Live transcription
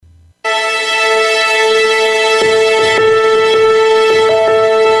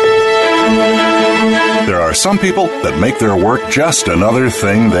are some people that make their work just another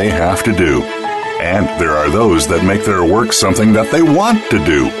thing they have to do. And there are those that make their work something that they want to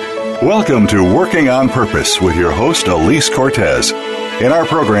do. Welcome to Working on Purpose with your host, Elise Cortez. In our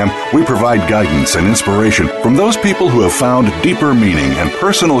program, we provide guidance and inspiration from those people who have found deeper meaning and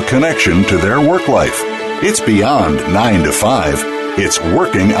personal connection to their work life. It's beyond 9 to 5. It's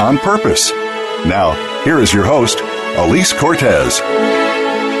working on purpose. Now, here is your host, Elise Cortez.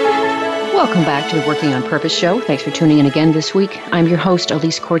 Welcome back to the Working on Purpose show. Thanks for tuning in again this week. I'm your host,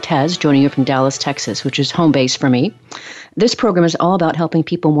 Elise Cortez, joining you from Dallas, Texas, which is home base for me. This program is all about helping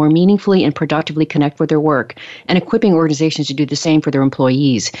people more meaningfully and productively connect with their work and equipping organizations to do the same for their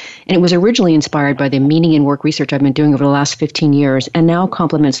employees. And it was originally inspired by the meaning in work research I've been doing over the last 15 years and now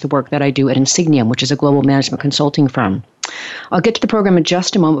complements the work that I do at Insigniam, which is a global management consulting firm. I'll get to the program in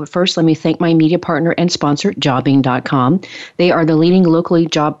just a moment, but first let me thank my media partner and sponsor, Jobing.com. They are the leading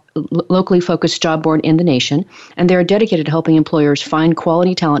locally focused job board in the nation, and they are dedicated to helping employers find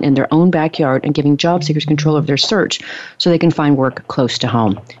quality talent in their own backyard and giving job seekers control of their search so they can find work close to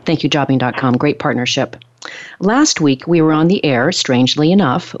home. Thank you, Jobing.com. Great partnership. Last week, we were on the air, strangely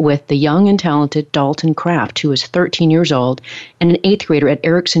enough, with the young and talented Dalton Kraft, who is 13 years old and an 8th grader at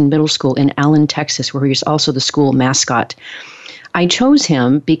Erickson Middle School in Allen, Texas, where he is also the school mascot. I chose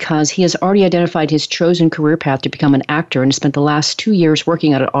him because he has already identified his chosen career path to become an actor and spent the last 2 years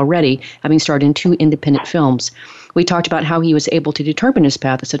working at it already, having starred in 2 independent films. We talked about how he was able to determine his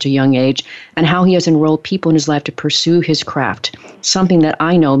path at such a young age and how he has enrolled people in his life to pursue his craft, something that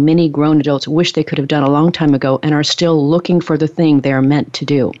I know many grown adults wish they could have done a long time ago and are still looking for the thing they are meant to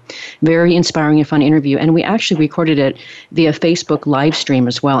do. Very inspiring and fun interview, and we actually recorded it via Facebook live stream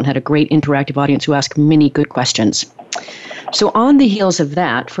as well and had a great interactive audience who asked many good questions. So on the heels of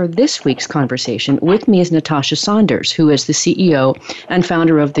that, for this week's conversation, with me is Natasha Saunders, who is the CEO and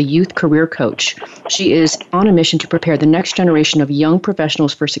founder of the Youth Career Coach. She is on a mission to prepare the next generation of young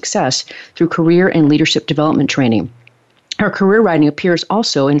professionals for success through career and leadership development training. Her career writing appears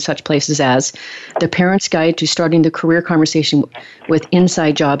also in such places as The Parent's Guide to Starting the Career Conversation with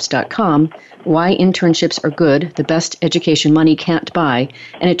InsideJobs.com, Why Internships Are Good, the Best Education Money Can't Buy,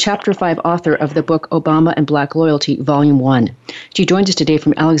 and a Chapter 5 author of the book Obama and Black Loyalty, Volume 1. She joins us today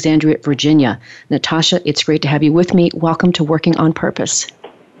from Alexandria, Virginia. Natasha, it's great to have you with me. Welcome to Working on Purpose.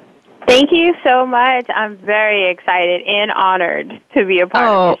 Thank you so much. I'm very excited and honored to be a part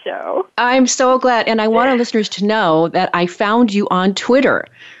of the show. I'm so glad. And I want our listeners to know that I found you on Twitter,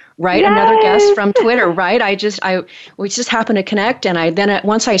 right? Yes. Another guest from Twitter, right? We just happened to connect. And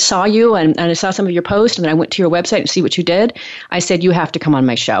once I saw you and I saw some of your posts and then I went to your website and see what you did, I said, you have to come on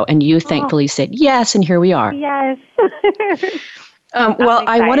my show. And you thankfully said yes. And here we are. Yes. Well,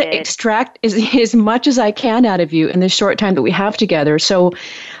 I want to extract as much as I can out of you in the short time that we have together. So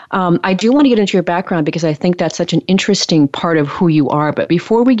I do want to get into your background because I think that's such an interesting part of who you are. But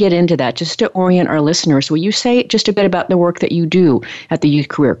before we get into that, just to orient our listeners, will you say just a bit about the work that you do at the Youth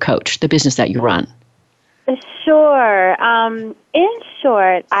Career Coach, the business that you run? Sure. In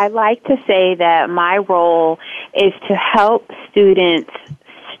short, I like to say that my role is to help students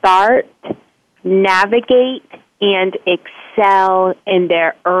start, navigate, and excel in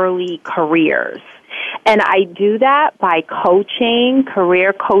their early careers. And I do that by coaching,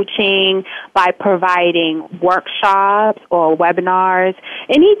 career coaching, by providing workshops or webinars,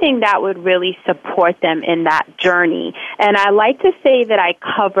 anything that would really support them in that journey. And I like to say that I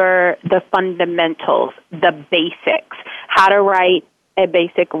cover the fundamentals, the basics, how to write a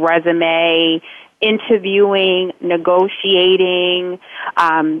basic resume, interviewing, negotiating,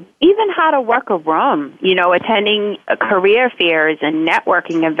 even how to work a room, attending career fairs and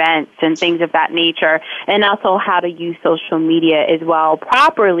networking events and things of that nature, and also how to use social media as well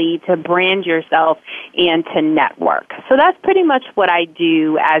properly to brand yourself and to network. So that's pretty much what I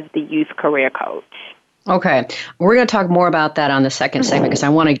do as the Youth Career Coach. Okay. We're going to talk more about that on the second segment because I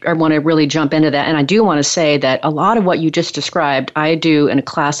want to really jump into that. And I do want to say that a lot of what you just described, I do in a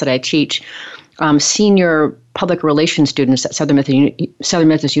class that I teach senior public relations students at Southern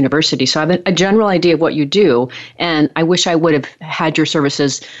Methodist University. So I have a general idea of what you do, and I wish I would have had your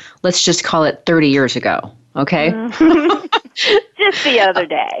services, let's just call it 30 years ago, okay? Just the other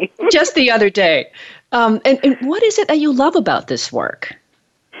day. Just the other day. And what is it that you love about this work?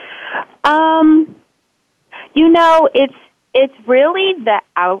 It's really the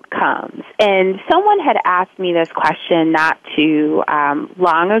outcomes. And someone had asked me this question not too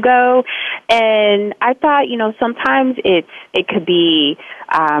long ago, And I thought, sometimes it could be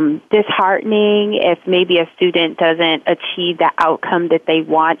disheartening if maybe a student doesn't achieve the outcome that they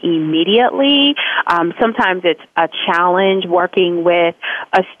want immediately. Sometimes it's a challenge working with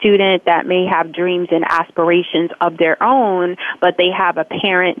a student that may have dreams and aspirations of their own, but they have a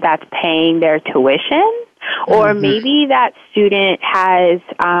parent that's paying their tuition. Or maybe that student has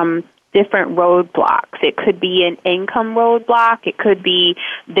different roadblocks. It could be an income roadblock. It could be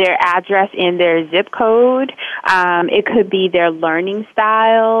their address and their zip code. It could be their learning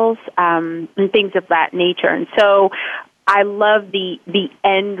styles, and things of that nature. And so I love the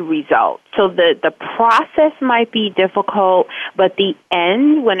end result. So the process might be difficult, but the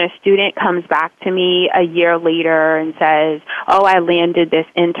end, when a student comes back to me a year later and says, oh, I landed this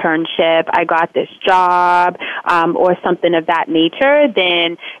internship, I got this job, or something of that nature,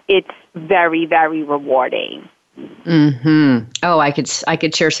 then it's very, very rewarding. Oh, I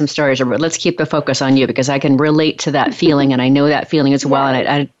could share some stories, but let's keep the focus on you because I can relate to that feeling, and I know that feeling as well. And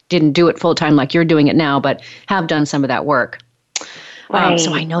I didn't do it full time like you're doing it now, but have done some of that work. Right.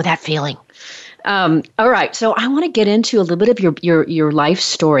 So I know that feeling. All right. So I want to get into a little bit of your life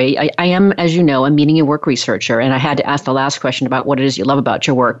story. I am, as you know, a meaning and work researcher, and I had to ask the last question about what it is you love about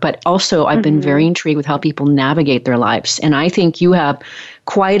your work. But also, I've been very intrigued with how people navigate their lives. And I think you have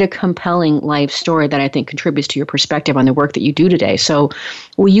quite a compelling life story that I think contributes to your perspective on the work that you do today. So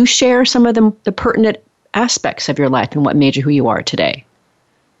will you share some of the pertinent aspects of your life and what made you who you are today?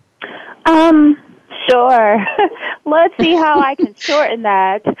 Sure. Let's see how I can shorten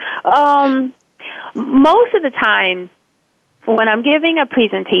that. Most of the time, when I'm giving a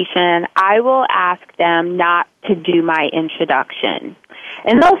presentation, I will ask them not to do my introduction.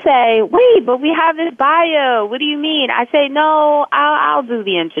 And they'll say, wait, but we have this bio. What do you mean? I say, no, I'll do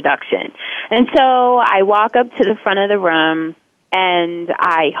the introduction. And so I walk up to the front of the room and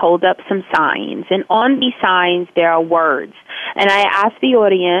I hold up some signs. And on these signs, there are words. And I ask the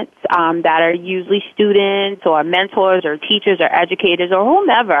audience that are usually students or mentors or teachers or educators or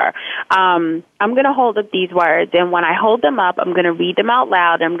whomever, I'm going to hold up these words. And when I hold them up, I'm going to read them out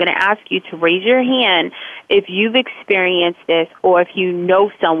loud. I'm going to ask you to raise your hand if you've experienced this or if you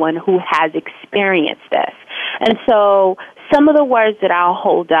know someone who has experienced this. And so some of the words that I'll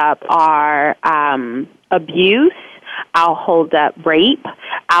hold up are abuse. I'll hold up rape.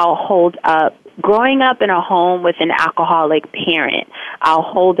 I'll hold up growing up in a home with an alcoholic parent. I'll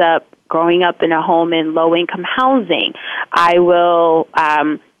hold up growing up in a home in low-income housing. I will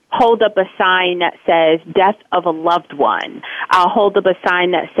hold up a sign that says death of a loved one. I'll hold up a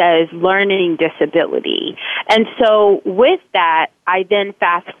sign that says learning disability. And so with that, I then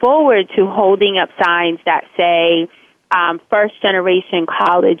fast forward to holding up signs that say first-generation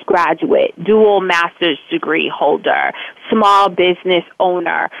college graduate, dual master's degree holder, small business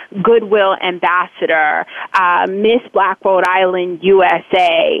owner, Goodwill ambassador, Miss Black Rhode Island,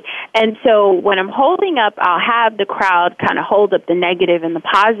 USA. And so when I'm holding up, I'll have the crowd kind of hold up the negative and the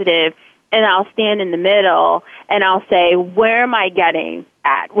positive, and I'll stand in the middle, and I'll say, where am I getting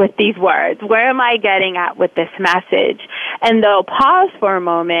at with these words? Where am I getting at with this message? And they'll pause for a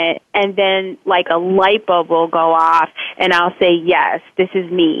moment, and then like a light bulb will go off, and I'll say, yes, this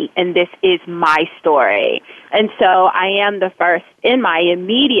is me, and this is my story. And so I am the first in my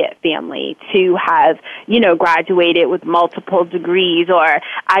immediate family to have, graduated with multiple degrees, or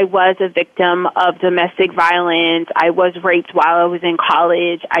I was a victim of domestic violence. I was raped while I was in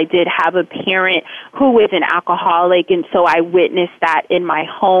college. I did have a parent who was an alcoholic, and so I witnessed that in my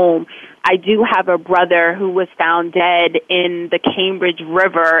home. I do have a brother who was found dead in the Cambridge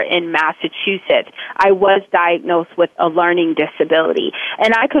River in Massachusetts. I was diagnosed with a learning disability.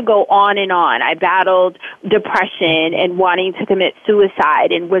 And I could go on and on. I battled depression and wanting to commit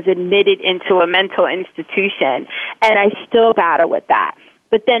suicide and was admitted into a mental institution. And I still battle with that.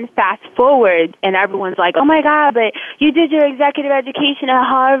 But then fast forward, and everyone's like, oh, my God, but you did your executive education at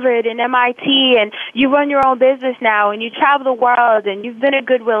Harvard and MIT, and you run your own business now, and you travel the world, and you've been a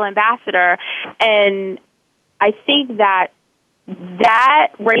Goodwill ambassador. And I think that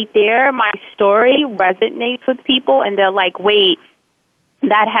right there, my story resonates with people, and they're like, wait,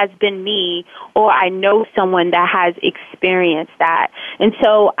 that has been me, or I know someone that has experienced that. And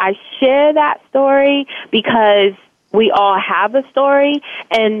so I share that story because we all have a story,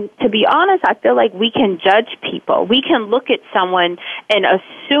 and to be honest, I feel like we can judge people. We can look at someone and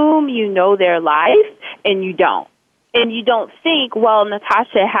assume you know their life, and you don't. And you don't think, well,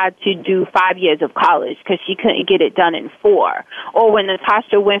 Natasha had to do 5 years of college because she couldn't get it done in 4. Or when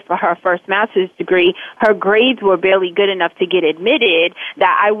Natasha went for her first master's degree, her grades were barely good enough to get admitted,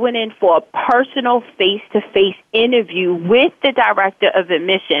 that I went in for a personal face-to-face interview with the director of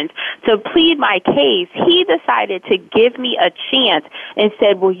admissions to plead my case. He decided to give me a chance and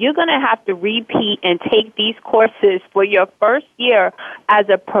said, well, you're going to have to repeat and take these courses for your first year as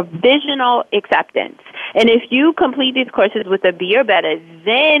a provisional acceptance. And if you complete these courses with a B or better,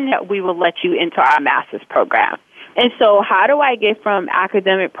 then we will let you into our master's program. And so how do I get from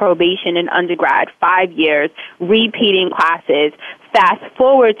academic probation in undergrad, 5 years, repeating classes, fast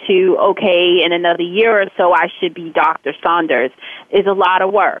forward to, okay, in another year or so I should be Dr. Saunders, is a lot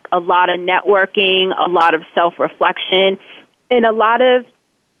of work, a lot of networking, a lot of self-reflection, and a lot of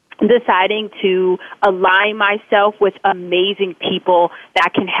deciding to align myself with amazing people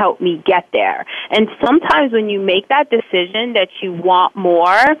that can help me get there. And sometimes when you make that decision that you want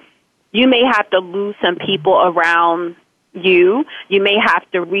more, you may have to lose some people around you. You may have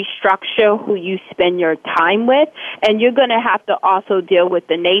to restructure who you spend your time with, and you're going to have to also deal with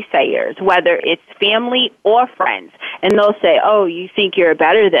the naysayers, whether it's family or friends. And they'll say, oh, you think you're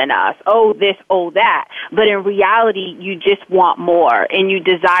better than us, oh, this, oh, that. But in reality, you just want more, and you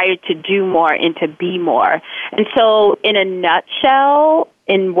desire to do more and to be more. And so in a nutshell,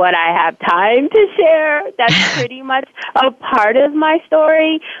 in what I have time to share, that's pretty much a part of my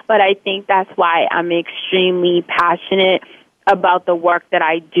story. But I think that's why I'm extremely passionate about the work that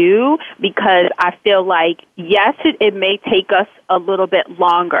I do, because I feel like, yes, it may take us a little bit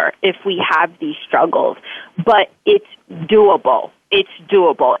longer if we have these struggles, but it's doable. It's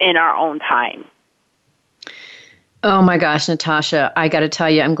doable in our own time. Oh my gosh, Natasha, I got to tell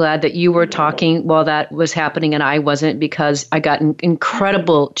you, I'm glad that you were talking while that was happening and I wasn't, because I got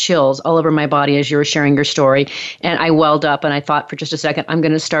incredible chills all over my body as you were sharing your story. And I welled up and I thought for just a second, I'm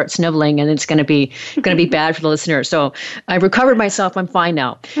going to start sniveling and it's going to be bad for the listener. So I recovered myself. I'm fine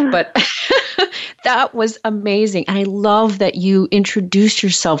now. But that was amazing. And I love that you introduced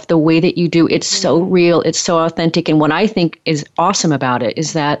yourself the way that you do. It's so real. It's so authentic. And what I think is awesome about it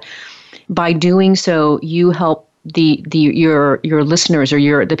is that by doing so, you help your listeners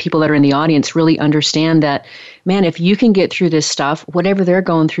or the people that are in the audience really understand that, man, if you can get through this stuff, whatever they're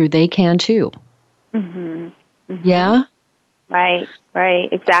going through, they can too. Mm-hmm. Mm-hmm. Yeah. Right.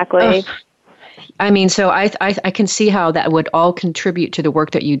 Exactly. I mean, so I can see how that would all contribute to the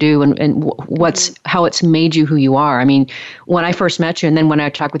work that you do and how it's made you who you are. I mean, when I first met you and then when I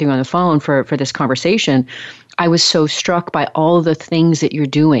talked with you on the phone for this conversation, I was so struck by all the things that you're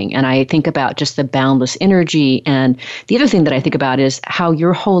doing. And I think about just the boundless energy. And the other thing that I think about is how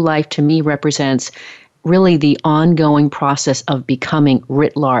your whole life to me represents really the ongoing process of becoming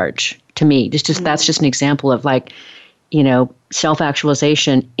writ large to me. That's just an example of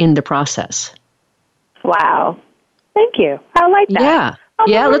self-actualization in the process. Wow. Thank you. I like that.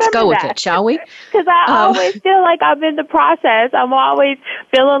 Yeah, let's go with it, shall we? Because I always feel like I'm in the process. I'm always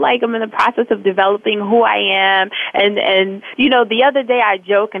feeling like I'm in the process of developing who I am. And the other day I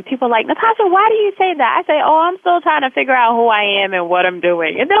joke and people are like, Natasha, why do you say that? I say, I'm still trying to figure out who I am and what I'm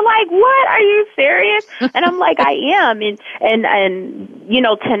doing. And they're like, what? Are you serious? And I'm like, I am. And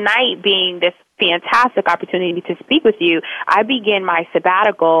tonight being this fantastic opportunity to speak with you, I begin my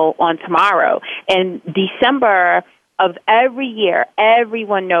sabbatical on tomorrow. And December of every year,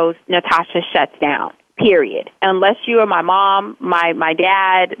 everyone knows Natasha shuts down, period. Unless you are my mom, my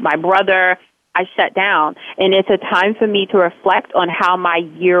dad, my brother, I shut down. And it's a time for me to reflect on how my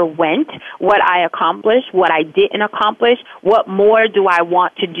year went, what I accomplished, what I didn't accomplish, what more do I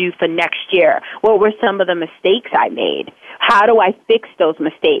want to do for next year? What were some of the mistakes I made? How do I fix those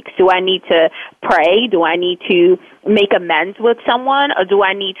mistakes? Do I need to pray? Do I need to make amends with someone? Or do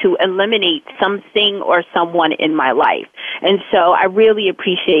I need to eliminate something or someone in my life? And so I really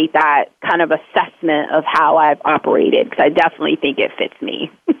appreciate that kind of assessment of how I've operated, because I definitely think it fits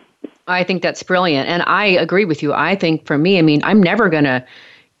me. I think that's brilliant. And I agree with you. I think for me, I'm never going to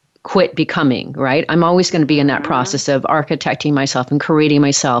quit becoming, right? I'm always going to be in that process of architecting myself and creating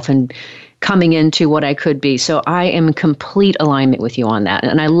myself and coming into what I could be. So I am in complete alignment with you on that.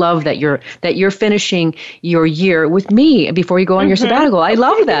 And I love that you're finishing your year with me before you go on your sabbatical. I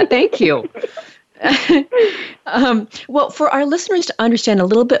love that. Thank you. Well, for our listeners to understand a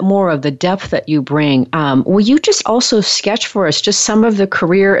little bit more of the depth that you bring, will you just also sketch for us just some of the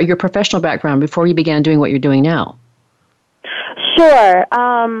career, your professional background before you began doing what you're doing now? Sure.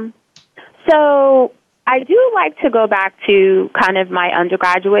 So I do like to go back to kind of my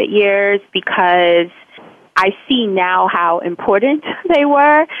undergraduate years because I see now how important they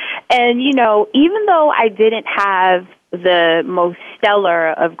were. And, even though I didn't have the most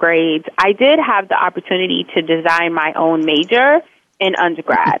stellar of grades, I did have the opportunity to design my own major in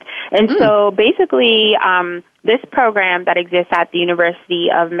undergrad. And so basically, this program that exists at the University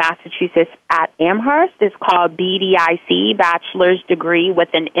of Massachusetts at Amherst is called BDIC, Bachelor's Degree with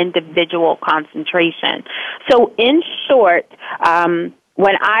an Individual Concentration. So in short,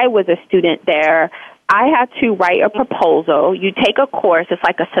 when I was a student there, I had to write a proposal. You take a course, it's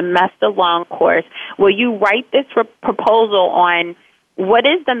like a semester-long course, where you write this proposal on what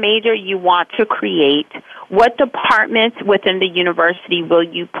is the major you want to create, what departments within the university will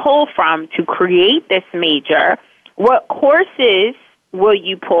you pull from to create this major, what courses will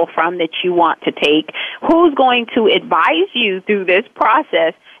you pull from that you want to take, who's going to advise you through this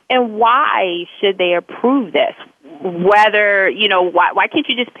process, and why should they approve this? Whether, why can't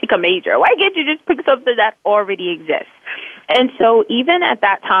you just pick a major? Why can't you just pick something that already exists? And so even at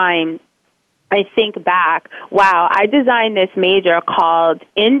that time, I think back, wow, I designed this major called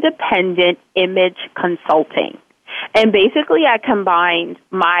Independent Image Consulting. And basically I combined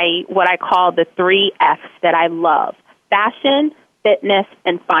what I call the 3 F's that I love: fashion, fitness,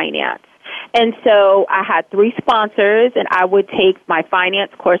 and finance. And so I had 3 sponsors, and I would take my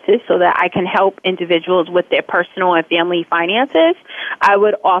finance courses so that I can help individuals with their personal and family finances. I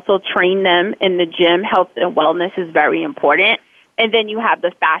would also train them in the gym. Health and wellness is very important. And then you have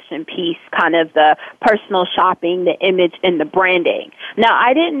the fashion piece, kind of the personal shopping, the image, and the branding. Now,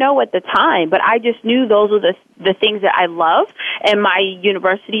 I didn't know at the time, but I just knew those were the things that I loved, and my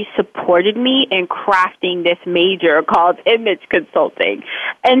university supported me in crafting this major called image consulting.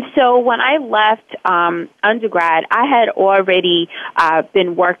 And so when I left undergrad, I had already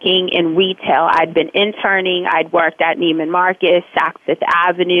been working in retail. I'd been interning. I'd worked at Neiman Marcus, Saks Fifth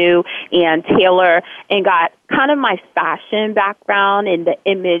Avenue, and Taylor, and got kind of my fashion background and the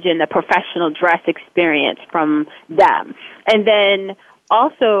image and the professional dress experience from them. And then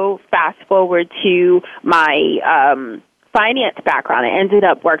also fast forward to my finance background. I ended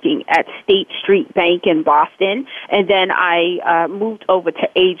up working at State Street Bank in Boston, and then I moved over to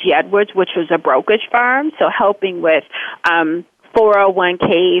A.G. Edwards, which was a brokerage firm, so helping with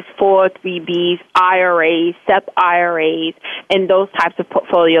 401ks, 403bs, IRAs, SEP IRAs, and those types of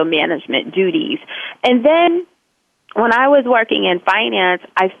portfolio management duties. And then when I was working in finance,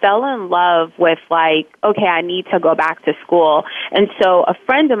 I fell in love with okay, I need to go back to school. And so a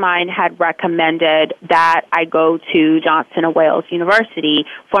friend of mine had recommended that I go to Johnson & Wales University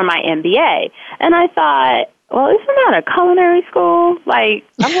for my MBA. And I thought, well, isn't that a culinary school? I'm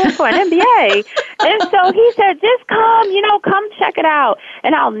going for an MBA. And so he said, just come check it out.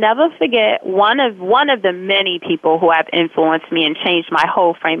 And I'll never forget one of the many people who have influenced me and changed my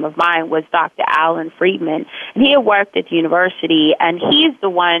whole frame of mind was Dr. Alan Friedman. And he had worked at the university, and he's the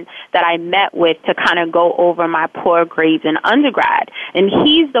one that I met with to kind of go over my poor grades in undergrad. And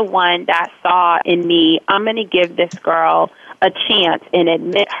he's the one that saw in me, I'm going to give this girl a chance and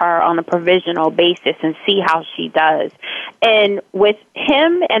admit her on a provisional basis and see how she does. And with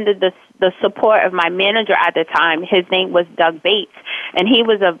him and the support of my manager at the time, his name was Doug Bates, and he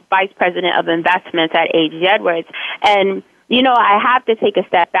was a vice president of investments at A.G. Edwards. And, I have to take a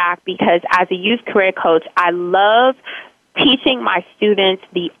step back because as a youth career coach, I love teaching my students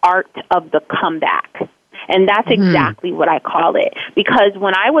the art of the comeback. And that's exactly what I call it. Because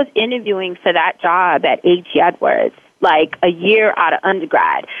when I was interviewing for that job at A.G. Edwards, a year out of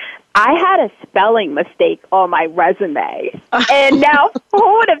undergrad, I had a spelling mistake on my resume. And now,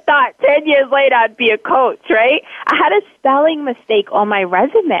 who would have thought 10 years later I'd be a coach, right? I had a spelling mistake on my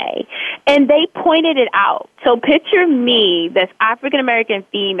resume, and they pointed it out. So picture me, this African-American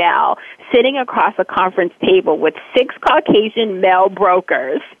female, sitting across a conference table with 6 Caucasian male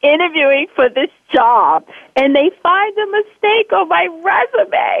brokers interviewing for this job, and they find a mistake on my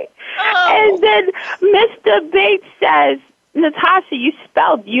resume. Oh. And then Mr. Bates says, Natasha, you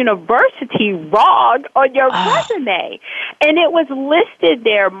spelled university wrong on your resume. And it was listed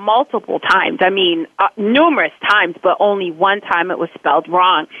there multiple times. I mean, numerous times, but only one time it was spelled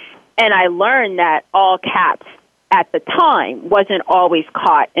wrong. And I learned that all caps at the time wasn't always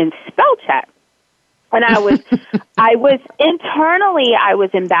caught in spell check. And I was internally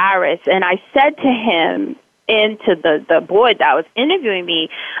embarrassed. And I said to him, into the board that was interviewing me,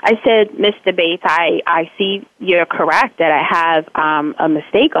 I said, Mr. Bates, I see you're correct that I have a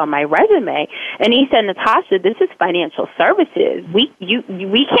mistake on my resume. And he said, Natasha, this is financial services. We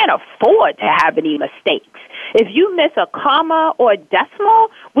can't afford to have any mistakes. If you miss a comma or a decimal,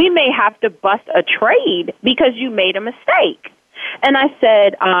 we may have to bust a trade because you made a mistake. And I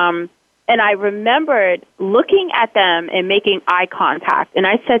said, And I remembered looking at them and making eye contact. And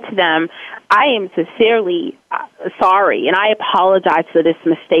I said to them, I am sincerely sorry, and I apologize for this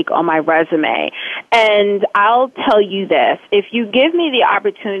mistake on my resume. And I'll tell you this, if you give me the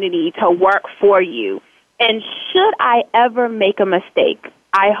opportunity to work for you, and should I ever make a mistake,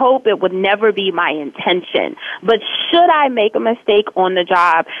 I hope it would never be my intention. But should I make a mistake on the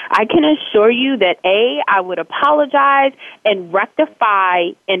job, I can assure you that, A, I would apologize and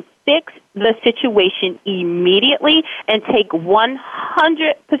rectify and fix the situation immediately and take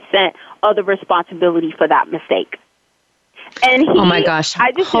 100% of the responsibility for that mistake. And oh my gosh.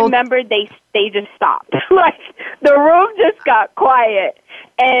 I just remembered they just stopped. Like, the room just got quiet,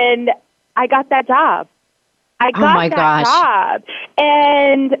 and I got that job. I got that job.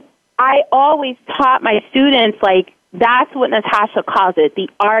 And I always taught my students, like, that's what Natasha calls it, the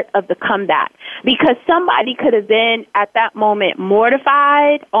art of the comeback. Because somebody could have been at that moment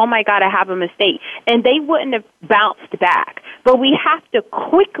mortified, oh my God, I have a mistake. And they wouldn't have bounced back. But we have to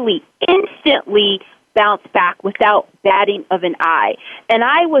quickly, instantly bounce back without batting of an eye. And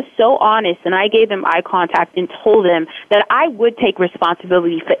I was so honest, and I gave them eye contact and told them that I would take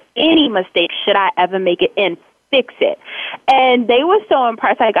responsibility for any mistake should I ever make it and fix it. And they were so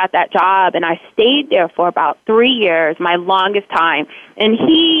impressed I got that job, and I stayed there for about 3 years, my longest time. And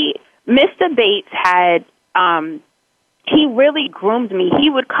Mr. Bates had, he really groomed me. He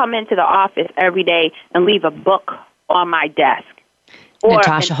would come into the office every day and leave a book on my desk.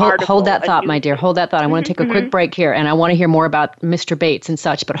 Natasha, hold that thought, my dear. Hold that thought. I want to take a quick break here, and I want to hear more about Mr. Bates and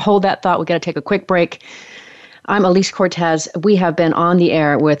such, but hold that thought. We've got to take a quick break. I'm Elise Cortez. We have been on the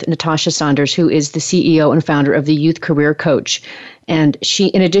air with Natasha Saunders, who is the CEO and founder of the Youth Career Coach. And she,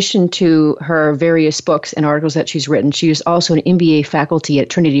 in addition to her various books and articles that she's written, she is also an MBA faculty at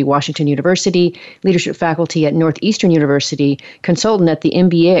Trinity Washington University, leadership faculty at Northeastern University, consultant at the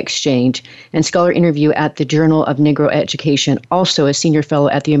MBA Exchange, and scholar interview at the Journal of Negro Education, also a senior fellow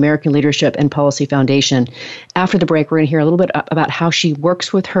at the American Leadership and Policy Foundation. After the break, we're going to hear a little bit about how she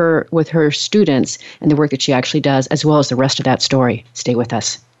works with her students and the work that she actually does, as well as the rest of that story. Stay with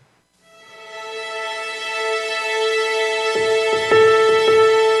us.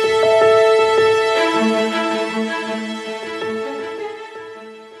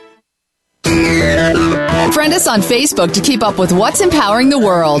 Friend us on Facebook to keep up with what's empowering the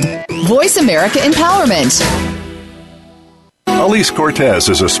world. Voice America Empowerment. Elise Cortez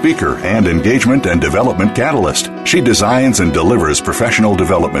is a speaker and engagement and development catalyst. She designs and delivers professional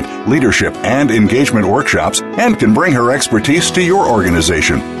development, leadership, and engagement workshops and can bring her expertise to your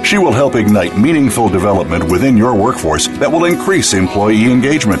organization. She will help ignite meaningful development within your workforce that will increase employee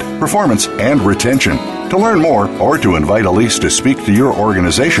engagement, performance, and retention. To learn more or to invite Elise to speak to your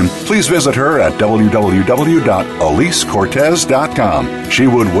organization, please visit her at www.elisecortez.com. She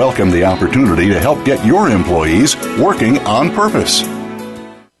would welcome the opportunity to help get your employees working on purpose.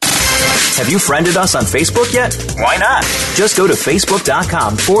 Have you friended us on Facebook yet? Why not? Just go to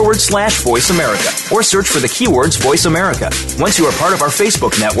facebook.com/Voice America or search for the keywords Voice America. Once you are part of our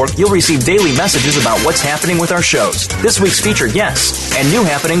Facebook network, you'll receive daily messages about what's happening with our shows, this week's featured guests, and new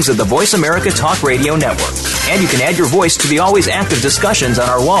happenings of the Voice America Talk Radio Network. And you can add your voice to the always active discussions on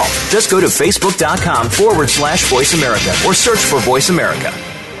our wall. Just go to facebook.com/Voice America or search for Voice America.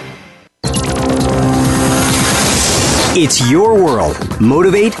 It's your world.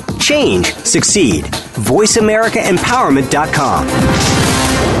 Motivate, change, succeed. VoiceAmericaEmpowerment.com.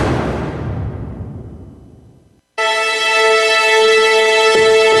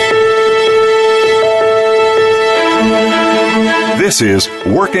 This is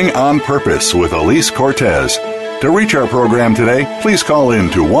Working on Purpose with Elise Cortez. To reach our program today, please call in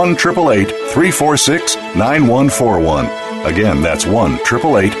to 1-888-346-9141. Again, that's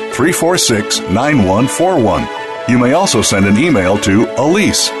 1-888-346-9141. You may also send an email to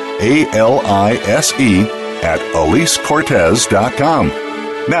Elise, A-L-I-S-E, at EliseCortez.com.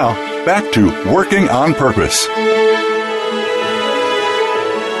 Now, back to Working on Purpose.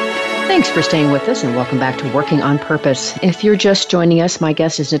 Thanks for staying with us, and welcome back to Working on Purpose. If you're just joining us, my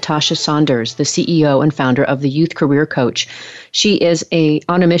guest is Natasha Saunders, the CEO and founder of the Youth Career Coach. She is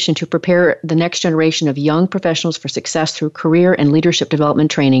on a mission to prepare the next generation of young professionals for success through career and leadership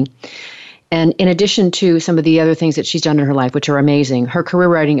development training. And in addition to some of the other things that she's done in her life, which are amazing, her career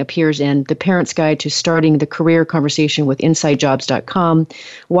writing appears in The Parent's Guide to Starting the Career Conversation with InsideJobs.com,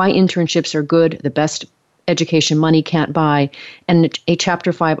 Why Internships Are Good, the best Education Money Can't Buy, and a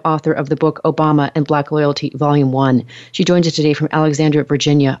Chapter 5 author of the book Obama and Black Loyalty, Volume 1. She joins us today from Alexandria,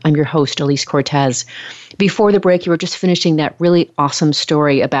 Virginia. I'm your host, Elise Cortez. Before the break, you were just finishing that really awesome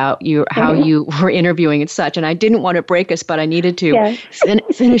story about how you were interviewing and such, and I didn't want to break us, but I needed to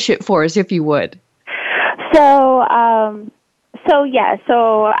finish it for us, if you would. So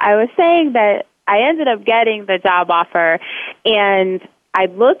I was saying that I ended up getting the job offer, and I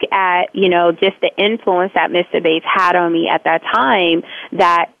look at, just the influence that Mr. Bates had on me at that time,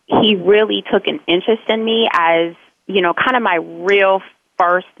 that he really took an interest in me as, kind of my real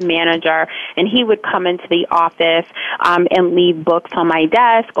first manager, and he would come into the office and leave books on my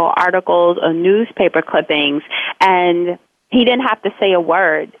desk or articles or newspaper clippings, and he didn't have to say a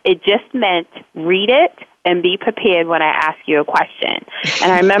word. It just meant read it and be prepared when I ask you a question.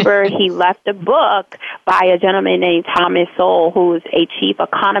 And I remember he left a book by a gentleman named Thomas Sowell, who was a chief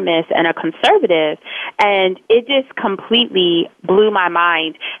economist and a conservative, and it just completely blew my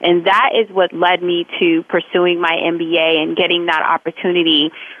mind. And that is what led me to pursuing my MBA and getting that opportunity.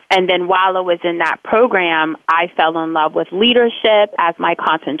 And then while I was in that program, I fell in love with leadership as my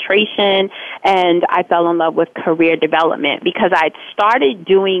concentration, and I fell in love with career development because I'd started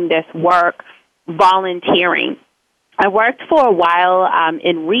doing this work volunteering. I worked for a while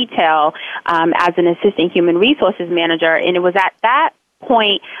in retail as an assistant human resources manager, and it was at that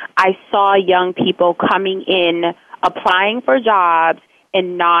point I saw young people coming in, applying for jobs,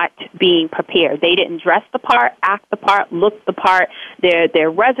 and not being prepared. They didn't dress the part, act the part, look the part.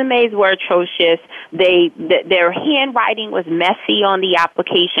 Their resumes were atrocious. Their handwriting was messy on the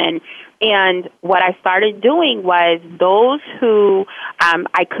application. And what I started doing was those who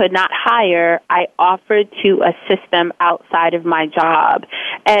I could not hire, I offered to assist them outside of my job.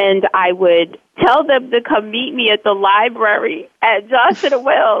 And I would tell them to come meet me at the library at Johnson &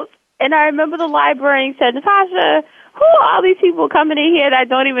 Wales. And I remember the librarian said, Natasha, who are all these people coming in here that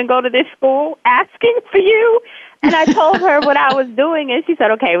don't even go to this school asking for you? And I told her what I was doing, and she said,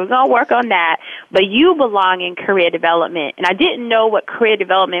 okay, we're going to work on that, but you belong in career development. And I didn't know what career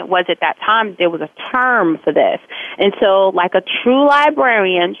development was at that time. There was a term for this. And so, like a true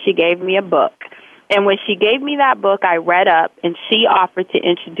librarian, she gave me a book. And when she gave me that book, I read up, and she offered to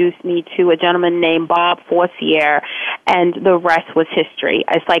introduce me to a gentleman named Bob Forcier, and the rest was history.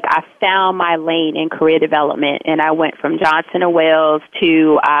 It's like I found my lane in career development, and I went from Johnson & Wales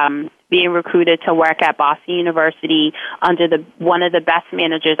to being recruited to work at Boston University under one of the best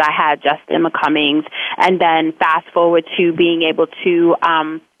managers I had, Justin McCummings, and then fast forward to being able to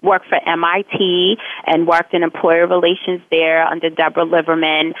worked for MIT and worked in employer relations there under Deborah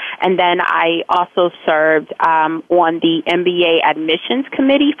Liverman. And then I also served on the MBA admissions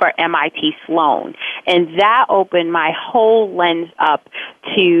committee for MIT Sloan. And that opened my whole lens up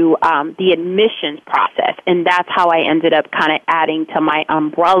to the admissions process. And that's how I ended up kind of adding to my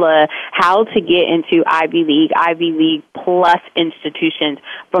umbrella how to get into Ivy League plus institutions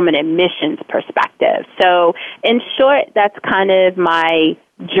from an admissions perspective. So in short, that's kind of my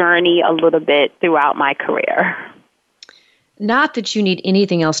journey a little bit throughout my career. Not that you need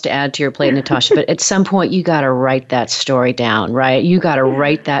anything else to add to your plate, Natasha, but at some point you got to write that story down, right? You got to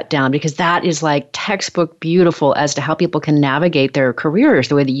write that down because that is like textbook beautiful as to how people can navigate their careers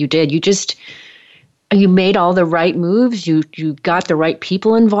the way that you did. You made all the right moves. You got the right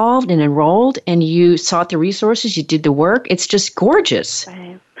people involved and enrolled, and you sought the resources. You did the work. It's just gorgeous.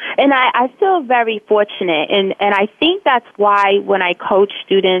 Right. And I feel very fortunate, and I think that's why when I coach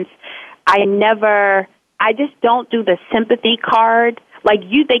students, I just don't do the sympathy card. Like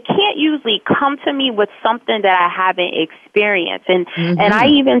they can't usually come to me with something that I haven't experienced. And I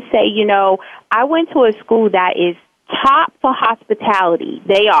even say, I went to a school that is top for hospitality.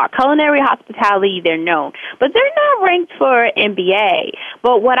 They are culinary hospitality. They're known, but they're not ranked for MBA.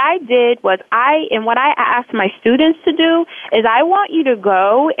 But what I did was what I asked my students to do is I want you to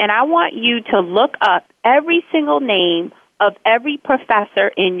go and I want you to look up every single name of every professor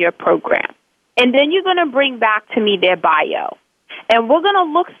in your program. And then you're going to bring back to me their bio. And we're going to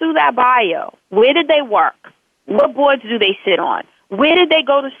look through that bio. Where did they work? What boards do they sit on? Where did they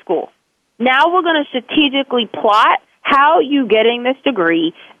go to school? Now we're going to strategically plot how you getting this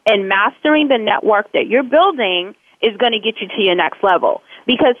degree and mastering the network that you're building is going to get you to your next level.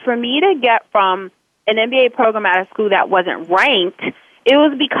 Because for me to get from an MBA program at a school that wasn't ranked, it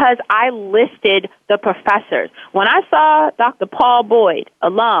was because I listed the professors. When I saw Dr. Paul Boyd,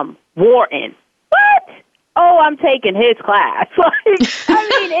 alum, Wharton, what? Oh, I'm taking his class.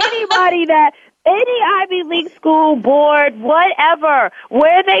 Anybody that Any Ivy League school, board, whatever,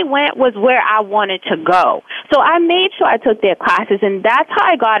 where they went was where I wanted to go. So I made sure I took their classes, and that's how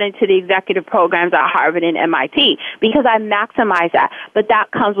I got into the executive programs at Harvard and MIT, because I maximized that. But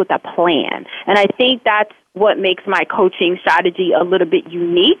that comes with a plan. And I think that's what makes my coaching strategy a little bit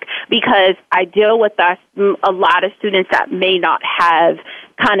unique, because I deal with a lot of students that may not have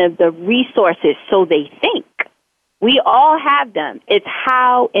kind of the resources, so they think. We all have them. It's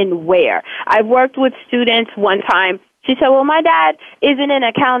how and where. I've worked with students one time. She said, well, my dad isn't in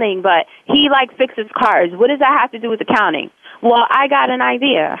accounting, but he, fixes cars. What does that have to do with accounting? Well, I got an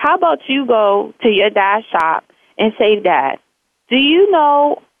idea. How about you go to your dad's shop and say, Dad, do you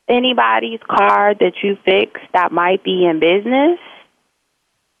know anybody's car that you fix that might be in business?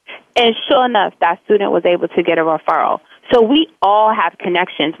 And sure enough, that student was able to get a referral. So we all have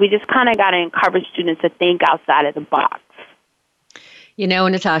connections. We just kind of got to encourage students to think outside of the box. You know,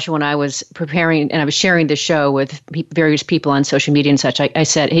 Natasha, when I was preparing and I was sharing the show with various people on social media and such, I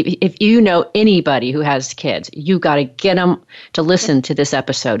said, hey, if you know anybody who has kids, you got to get them to listen to this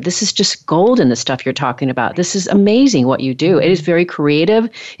episode. This is just gold in the stuff you're talking about. This is amazing what you do. It is very creative.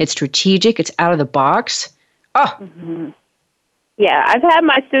 It's strategic. It's out of the box. Oh. Mm-hmm. Yeah, I've had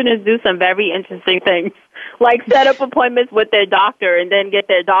my students do some very interesting things, like set up appointments with their doctor and then get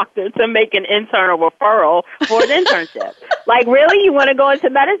their doctor to make an internal referral for an internship. Really, you want to go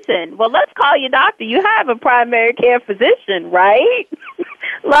into medicine? Well, let's call your doctor. You have a primary care physician, right?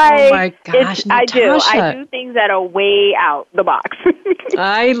 Oh my gosh, Natasha. I do things that are way out the box.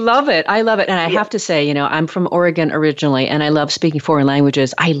 I love it. And I have to say, I'm from Oregon originally, and I love speaking foreign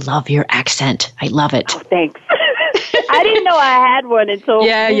languages. I love your accent. I love it. Oh, thanks. I didn't know I had one until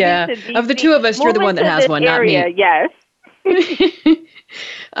yeah. Of the two of us, you're the one that has one, area, not me. Yes.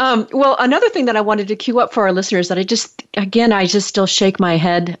 Well, another thing that I wanted to cue up for our listeners that I just still shake my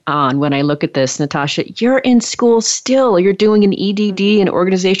head on when I look at this, Natasha, you're in school still. You're doing an EDD in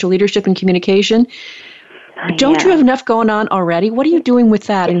organizational leadership and communication. Don't you have enough going on already? What are you doing with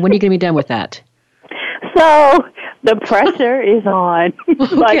that, and when are you going to be done with that? So the pressure is on.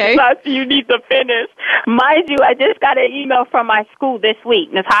 Okay. You need to finish. Mind you, I just got an email from my school this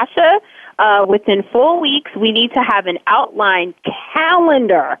week. Natasha, within 4 weeks, we need to have an outlined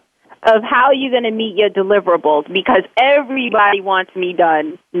calendar of how you're going to meet your deliverables, because everybody wants me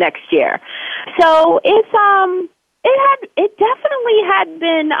done next year. So it definitely had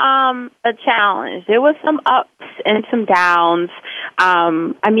been a challenge. There was some ups and some downs.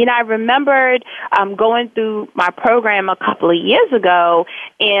 I remembered going through my program a couple of years ago,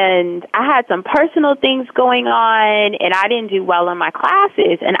 and I had some personal things going on, and I didn't do well in my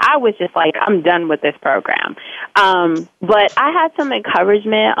classes, and I was just like, I'm done with this program. But I had some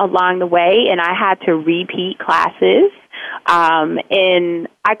encouragement along the way, and I had to repeat classes. And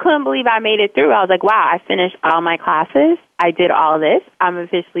I couldn't believe I made it through. I was like, wow, I finished all my classes. I did all this. I'm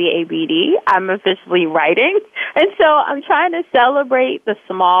officially ABD. I'm officially writing. And so I'm trying to celebrate the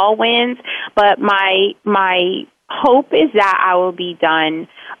small wins, but my hope is that I will be done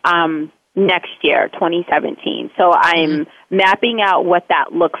next year, 2017. So I'm mapping out what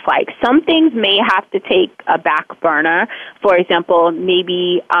that looks like. Some things may have to take a back burner. For example,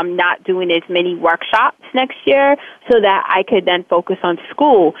 maybe I'm not doing as many workshops next year so that I could then focus on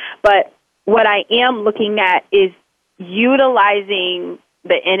school. But what I am looking at is utilizing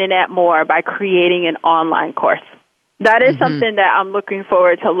the internet more by creating an online course. That is something that I'm looking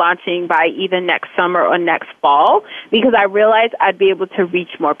forward to launching by either next summer or next fall, because I realized I'd be able to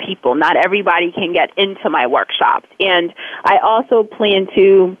reach more people. Not everybody can get into my workshops. And I also plan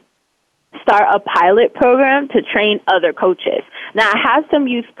to start a pilot program to train other coaches. Now, I have some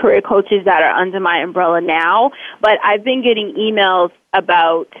youth career coaches that are under my umbrella now, but I've been getting emails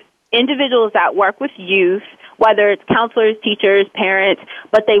about individuals that work with youth, whether it's counselors, teachers, parents,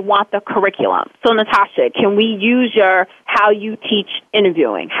 but they want the curriculum. So, Natasha, can we use your how you teach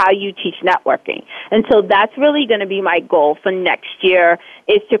interviewing, how you teach networking? And so that's really going to be my goal for next year,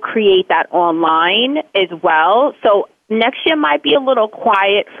 is to create that online as well. So next year might be a little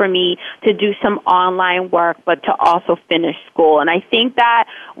quiet for me to do some online work, but to also finish school. And I think that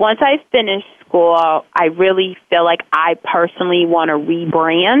once I finish school, I really feel like I personally want to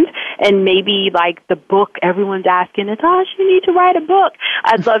rebrand, and maybe like the book everyone's asking, Natasha, you need to write a book.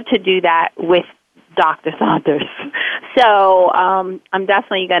 I'd love to do that with Dr. Saunders. So I'm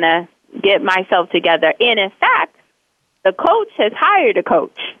definitely going to get myself together. And in fact, the coach has hired a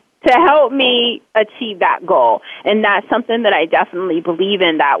coach to help me achieve that goal. And that's something that I definitely believe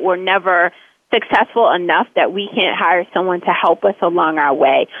in, that we're never successful enough that we can't hire someone to help us along our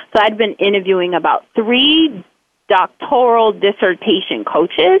way. So I'd been interviewing about 3 doctoral dissertation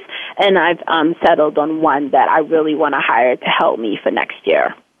coaches, and I've settled on one that I really want to hire to help me for next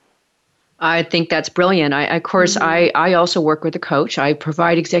year. I think that's brilliant. I also work with a coach. I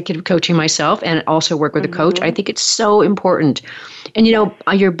provide executive coaching myself and also work with a coach. I think it's so important. And,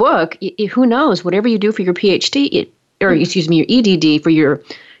 your book, who knows, whatever you do for your PhD, your EDD do you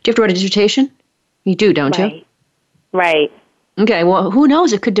have to write a dissertation? You do, don't you? Right. Okay, well, who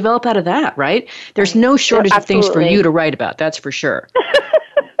knows? It could develop out of that, right? There's no shortage of things for you to write about, that's for sure.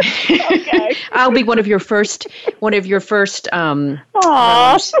 Okay. I'll be one of your first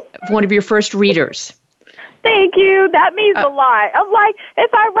readers. Thank you. That means a lot. I'm like, if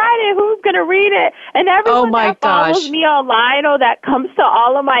I write it, who's going to read it? And everyone that follows me online or that comes to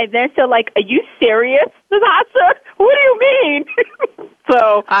all of my events, they're like, are you serious, Natasha? What do you mean?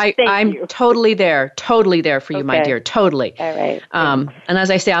 So I'm totally there for you, my dear. Totally. All right. And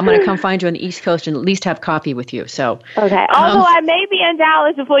as I say, I'm going to come find you on the East Coast and at least have coffee with you. So okay. Although I may be in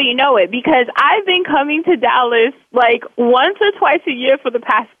Dallas before you know it, because I've been coming to Dallas like once or twice a year for the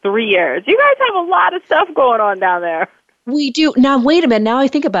past 3 years. You guys have a lot of stuff going on down there. We do. Now, wait a minute. Now I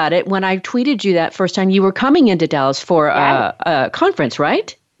think about it. When I tweeted you that first time, you were coming into Dallas for a conference,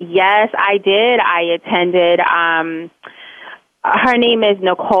 right? Yes, I did. I attended. Her name is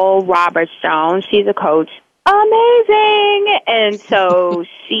Nicole Roberts-Jones. She's a coach. Amazing. And so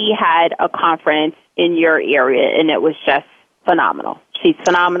she had a conference in your area, and it was just phenomenal. She's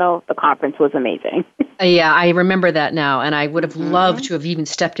phenomenal. The conference was amazing. Yeah, I remember that now, and I would have loved to have even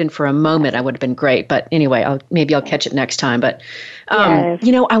stepped in for a moment. I would have been great. But anyway, maybe I'll catch it next time. But,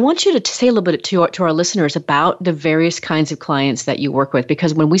 I want you to say a little bit to our listeners about the various kinds of clients that you work with,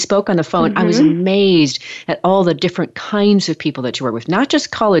 because when we spoke on the phone, I was amazed at all the different kinds of people that you work with, not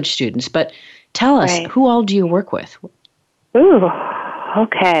just college students, but tell us, who all do you work with? Ooh,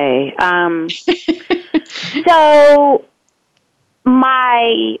 okay. So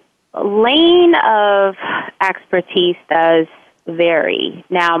my lane of expertise does vary.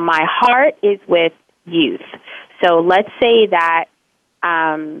 Now, my heart is with youth. So let's say that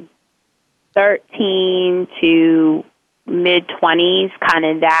 13 to mid-20s, kind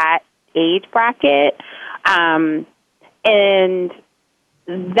of that age bracket. And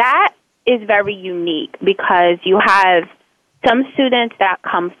that is very unique because you have some students that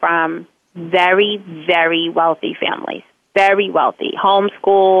come from very, very wealthy families. Very wealthy,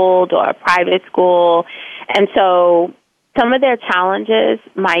 homeschooled or private school. And so some of their challenges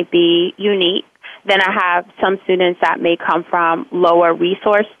might be unique. Then I have some students that may come from lower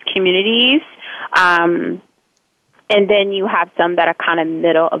resource communities. And then you have some that are kind of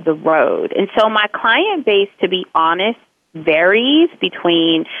middle of the road. And so my client base, to be honest, varies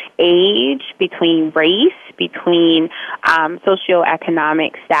between age, between race, between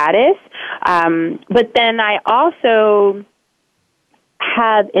socioeconomic status. But then I also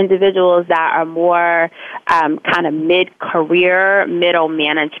have individuals that are more kind of mid-career, middle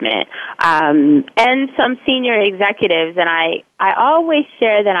management, and some senior executives. And I always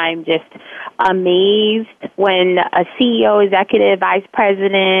share that I'm just amazed when a CEO, executive, vice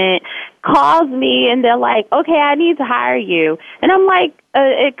president calls me and they're like, okay, I need to hire you. And I'm like,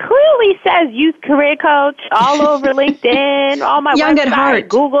 it clearly says youth career coach all over LinkedIn, all my Young website, at heart.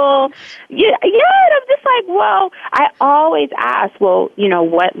 Google. Yeah, and I'm just like, well, I always ask, well,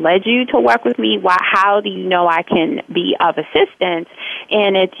 what led you to work with me? How do you know I can be of assistance?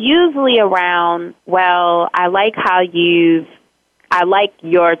 And it's usually around, well, I like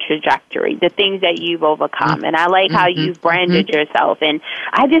your trajectory, the things that you've overcome, and I like how you've branded yourself, and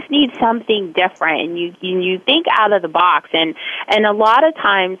I just need something different, and you think out of the box, and a lot of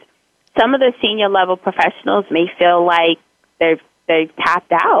times some of the senior level professionals may feel like they've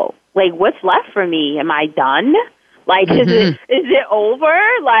tapped out. Like, what's left for me? Am I done? Like, is it over?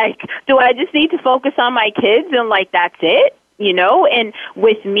 Like, do I just need to focus on my kids and that's it? And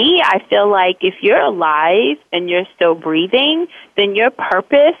with me, I feel like if you're alive and you're still breathing, then your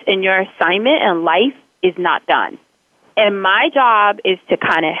purpose and your assignment in life is not done. And my job is to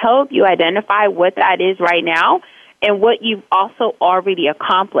kind of help you identify what that is right now and what you've also already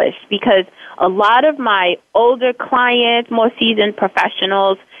accomplished. Because a lot of my older clients, more seasoned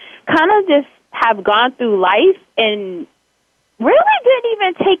professionals, kind of just have gone through life and really didn't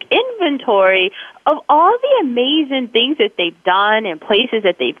even take inventory of all the amazing things that they've done and places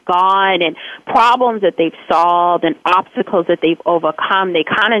that they've gone and problems that they've solved and obstacles that they've overcome. They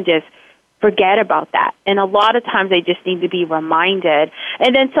kind of just forget about that. And a lot of times they just need to be reminded.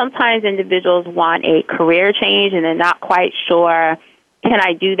 And then sometimes individuals want a career change and they're not quite sure, can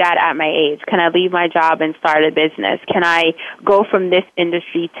I do that at my age? Can I leave my job and start a business? Can I go from this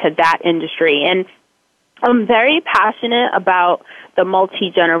industry to that industry? And I'm very passionate about the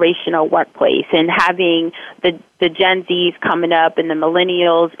multi-generational workplace and having the Gen Zs coming up and the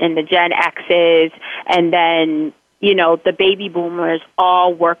millennials and the Gen Xs and then, the baby boomers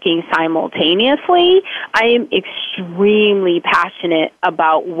all working simultaneously. I am extremely passionate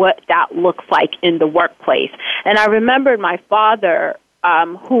about what that looks like in the workplace. And I remembered my father,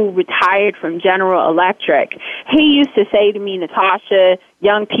 who retired from General Electric, he used to say to me, Natasha,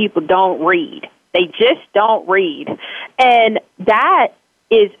 young people don't read. They just don't read. And that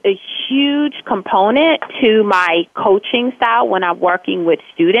is a huge component to my coaching style when I'm working with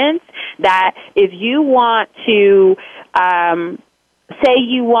students, that if you want to, say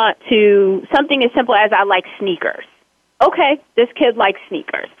you want to, something as simple as I like sneakers. Okay, this kid likes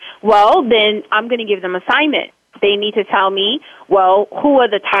sneakers. Well, then I'm going to give them assignment. They need to tell me, well, who are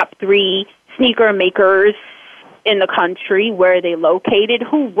the top 3 sneaker makers in the country, where are they located,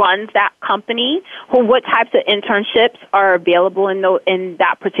 who runs that company, what types of internships are available in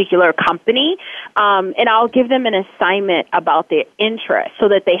that particular company, and I'll give them an assignment about their interest so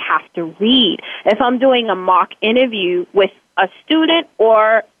that they have to read. If I'm doing a mock interview with a student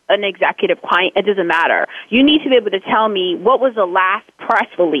or an executive client, it doesn't matter. You need to be able to tell me what was the last press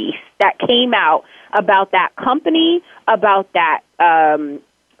release that came out about that company, about that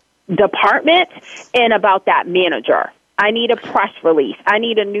department, and about that manager. I need a press release. I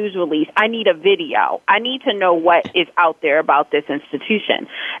need a news release. I need a video. I need to know what is out there about this institution.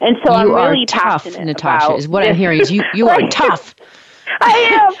 And so I'm really passionate, Natasha, about is what I'm hearing is you are tough. I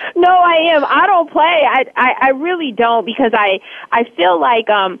am. No, I am. I don't play. I really don't, because I feel like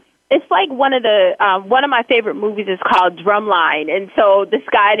it's like one of my favorite movies is called Drumline, and so this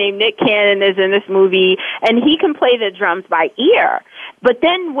guy named Nick Cannon is in this movie, and he can play the drums by ear. But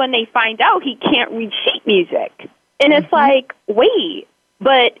then when they find out, he can't read sheet music, and it's like, wait,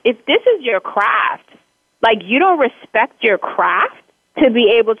 but if this is your craft, like, you don't respect your craft to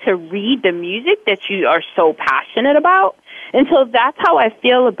be able to read the music that you are so passionate about. And so that's how I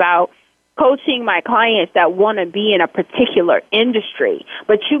feel about coaching my clients that want to be in a particular industry,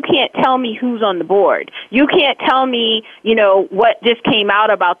 but you can't tell me who's on the board. You can't tell me, what just came out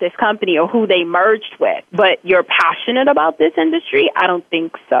about this company or who they merged with, but you're passionate about this industry? I don't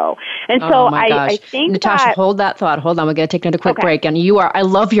think so. And so I think Natasha, hold that thought. Hold on. We're going to take another quick break. And I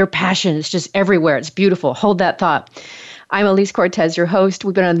love your passion. It's just everywhere. It's beautiful. Hold that thought. I'm Elise Cortez, your host.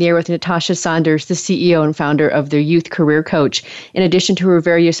 We've been on the air with Natasha Saunders, the CEO and founder of the Youth Career Coach. In addition to her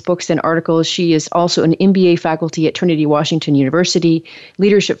various books and articles, she is also an MBA faculty at Trinity Washington University,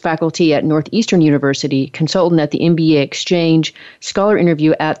 leadership faculty at Northeastern University, consultant at the MBA Exchange, scholar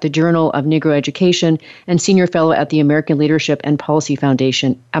interview at the Journal of Negro Education, and senior fellow at the American Leadership and Policy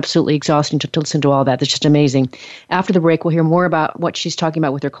Foundation. Absolutely exhausting to listen to all that. That's just amazing. After the break, we'll hear more about what she's talking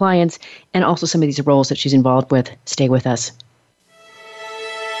about with her clients and also some of these roles that she's involved with. Stay with us.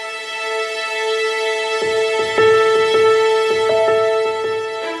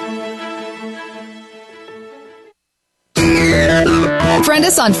 Friend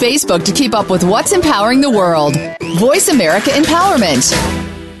us on Facebook to keep up with what's empowering the world. Voice America Empowerment.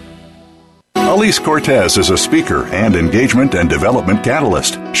 Elise Cortez is a speaker and engagement and development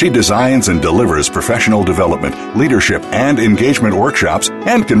catalyst. She designs and delivers professional development, leadership, and engagement workshops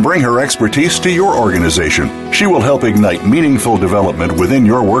and can bring her expertise to your organization. She will help ignite meaningful development within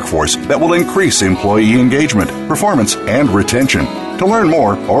your workforce that will increase employee engagement, performance, and retention. To learn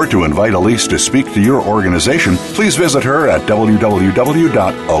more or to invite Elise to speak to your organization, please visit her at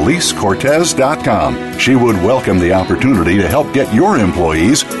www.elisecortez.com. She would welcome the opportunity to help get your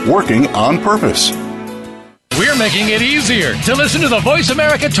employees working on purpose. We're making it easier to listen to the Voice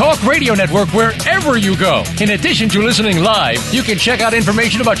America Talk Radio Network wherever you go. In addition to listening live, you can check out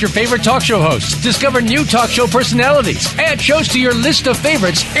information about your favorite talk show hosts, discover new talk show personalities, add shows to your list of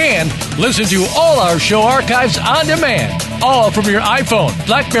favorites, and listen to all our show archives on demand. All from your iPhone,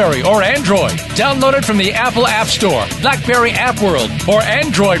 BlackBerry, or Android. Download it from the Apple App Store, BlackBerry App World, or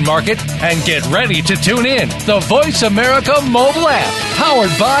Android Market, and get ready to tune in. The Voice America mobile app,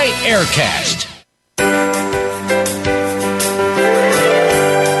 powered by Aircast.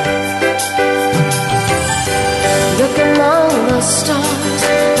 Look among the stars,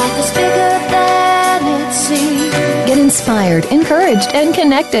 life is bigger than it seems. Get inspired, encouraged, and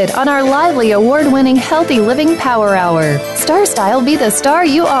connected on our lively, award-winning Healthy Living Power Hour. Star Style Be the Star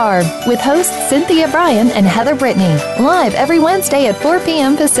You Are, with hosts Cynthia Bryan and Heather Brittany. Live every Wednesday at 4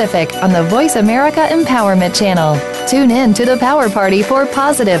 p.m. Pacific on the Voice America Empowerment Channel. Tune in to the Power Party for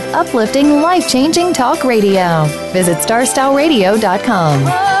positive, uplifting, life-changing talk radio. Visit starstyleradio.com.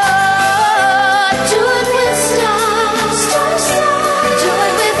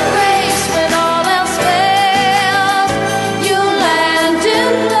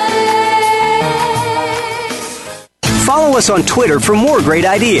 Follow us on Twitter for more great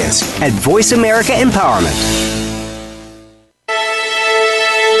ideas at Voice America Empowerment.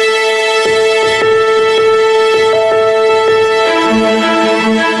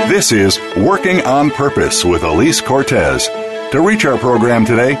 This is Working on Purpose with Elise Cortez. To reach our program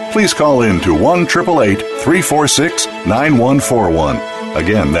today, please call in to 1-888-346-9141.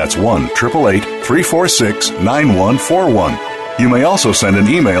 Again, that's 1-888-346-9141. You may also send an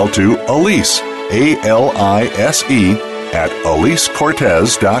email to Elise, A-L-I-S-E, at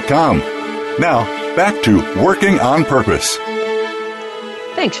EliseCortez.com. Now, back to Working on Purpose.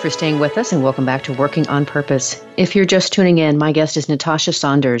 Thanks for staying with us, and welcome back to Working on Purpose. If you're just tuning in, my guest is Natasha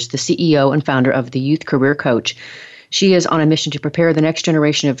Saunders, the CEO and founder of the Youth Career Coach. She is on a mission to prepare the next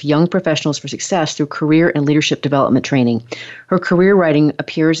generation of young professionals for success through career and leadership development training. Her career writing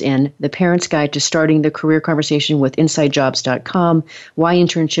appears in The Parent's Guide to Starting the Career Conversation with InsideJobs.com, Why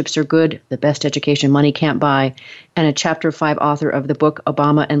Internships Are Good, The Best Education Money Can't Buy, and a Chapter 5 author of the book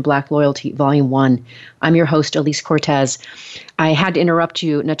Obama and Black Loyalty, Volume 1. I'm your host, Elise Cortez. I had to interrupt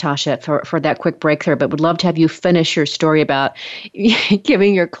you, Natasha, for that quick break there, but would love to have you finish your story about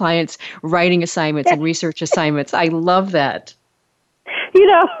giving your clients writing assignments and research assignments. I love that. You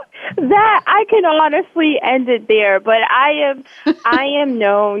know, that I can honestly end it there, but I am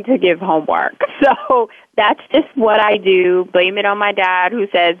known to give homework. So that's just what I do. Blame it on my dad who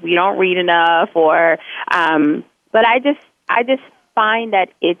says we don't read enough, or but I just find that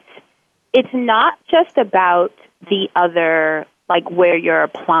it's not just about the other, like where you're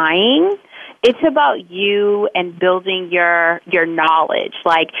applying. It's about you and building your knowledge.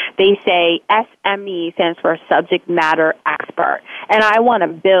 Like they say, SME stands for subject matter expert. And I want to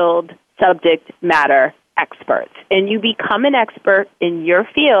build subject matter experts. And you become an expert in your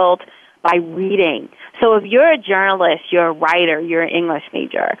field by reading. So if you're a journalist, you're a writer, you're an English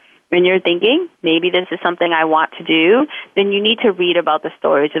major, and you're thinking, maybe this is something I want to do, then you need to read about the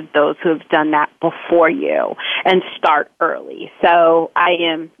stories of those who have done that before you and start early. So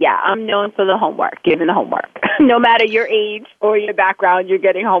I'm known for the homework, giving the homework. No matter your age or your background, you're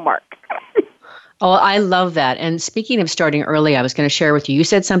getting homework. Oh, I love that. And speaking of starting early, I was going to share with you, you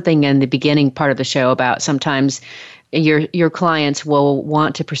said something in the beginning part of the show about sometimes your clients will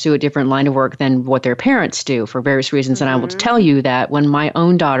want to pursue a different line of work than what their parents do for various reasons. Mm-hmm. And I will tell you that when my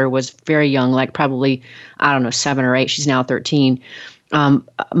own daughter was very young, like probably, 7 or 8, she's now 13,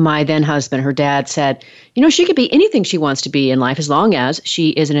 my then husband, her dad said, she could be anything she wants to be in life as long as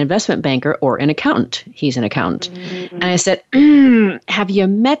she is an investment banker or an accountant. He's an accountant. Mm-hmm. And I said, have you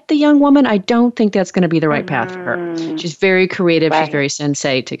met the young woman? I don't think that's going to be the right path for her. She's very creative. Right. She's very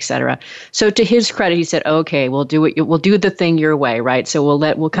sensate, et cetera. So to his credit, he said, okay, we'll do the thing your way, right? So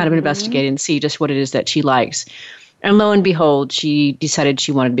we'll kind of investigate and see just what it is that she likes. And lo and behold, she decided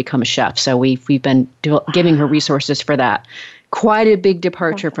she wanted to become a chef. So we've been giving her resources for that. Quite a big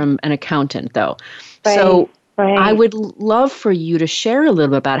departure from an accountant, though. Right. So I would love for you to share a little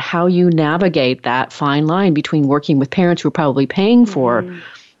bit about how you navigate that fine line between working with parents who are probably paying for,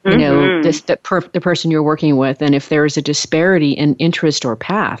 the person you're working with, and if there is a disparity in interest or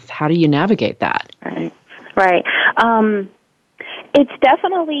path, how do you navigate that? Right. It's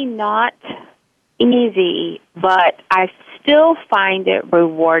definitely not easy, but I still find it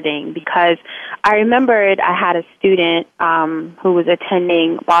rewarding because I remembered I had a student who was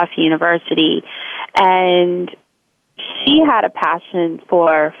attending Boston University, and she had a passion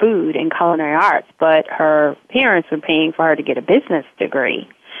for food and culinary arts, but her parents were paying for her to get a business degree.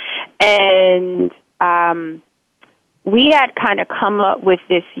 And we had kind of come up with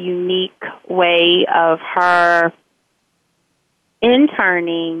this unique way of her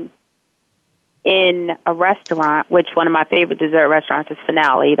interning in a restaurant, which one of my favorite dessert restaurants is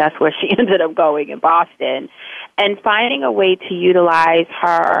Finale. That's where she ended up going in Boston, and finding a way to utilize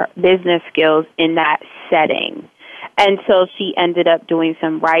her business skills in that setting. And so she ended up doing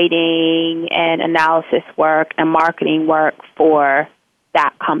some writing and analysis work and marketing work for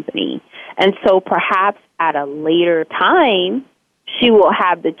that company. And so perhaps at a later time, she will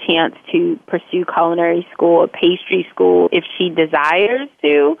have the chance to pursue culinary school or pastry school if she desires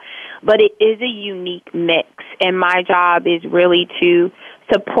to, but it is a unique mix. And my job is really to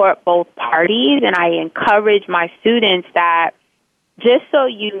support both parties, and I encourage my students that just so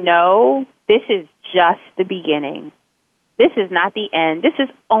you know, this is just the beginning. This is not the end. This is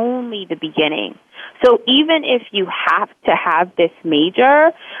only the beginning. So even if you have to have this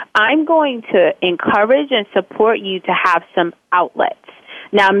major, I'm going to encourage and support you to have some outlets.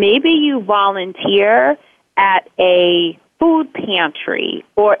 Now, maybe you volunteer at a food pantry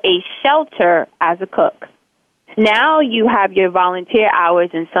or a shelter as a cook. Now you have your volunteer hours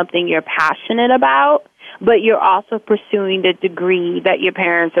in something you're passionate about, but you're also pursuing the degree that your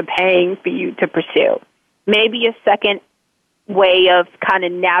parents are paying for you to pursue. Maybe a second way of kind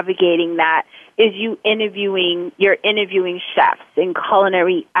of navigating that is you're interviewing chefs and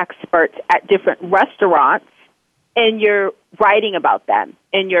culinary experts at different restaurants, and you're writing about them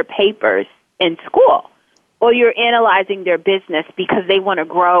in your papers in school. Or you're analyzing their business because they want to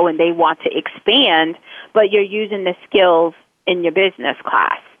grow and they want to expand, but you're using the skills in your business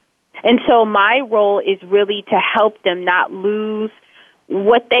class. And so my role is really to help them not lose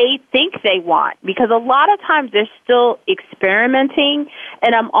what they think they want, because a lot of times they're still experimenting.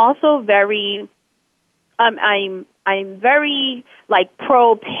 And I'm also very, I'm very like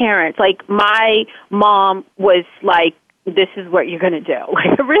pro parents. Like my mom was like, this is what you're going to do.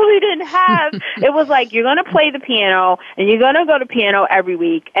 Like, I really didn't have, it was like, you're going to play the piano and you're going to go to piano every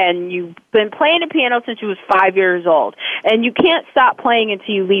week, and you've been playing the piano since you was 5 years old, and you can't stop playing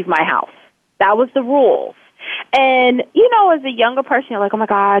until you leave my house. That was the rules. And, you know, as a younger person, you're like, oh, my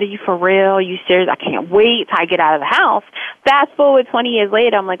God, are you for real? Are you serious? I can't wait till I get out of the house. Fast forward 20 years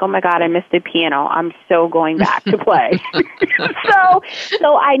later, I'm like, oh, my God, I missed the piano. I'm so going back to play.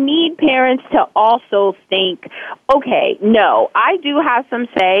 So I need parents to also think, okay, no, I do have some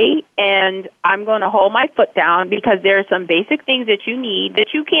say, and I'm going to hold my foot down because there are some basic things that you need that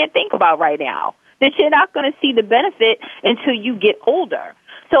you can't think about right now, that you're not going to see the benefit until you get older.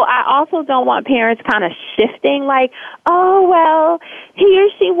 So I also don't want parents kind of shifting like, oh, well, he or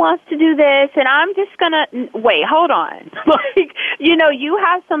she wants to do this, and I'm just going to, wait, hold on. Like, you know, you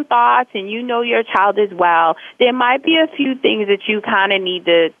have some thoughts, and you know your child as well. There might be a few things that you kind of need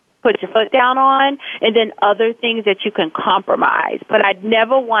to put your foot down on, and then other things that you can compromise. But I'd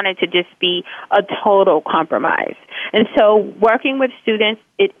never want it to just be a total compromise. And so working with students,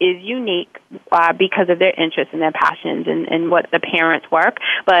 it is unique because of their interests and their passions and what the parents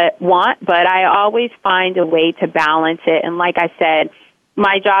but I always find a way to balance it. And like I said,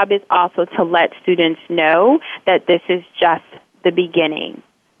 my job is also to let students know that this is just the beginning.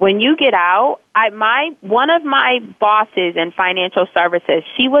 When you get out, one of my bosses in financial services,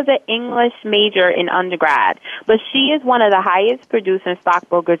 she was an English major in undergrad, but she is one of the highest producing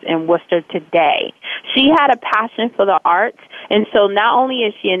stockbrokers in Worcester today. She had a passion for the arts, and so not only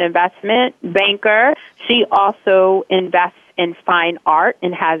is she an investment banker, she also invests in fine art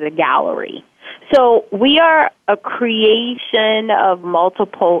and has a gallery. So we are a creation of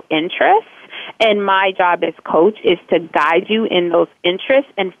multiple interests. And my job as coach is to guide you in those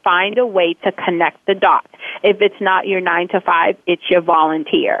interests and find a way to connect the dots. If it's not your 9-to-5, it's your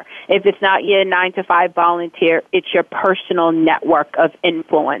volunteer. If it's not your 9-to-5 volunteer, it's your personal network of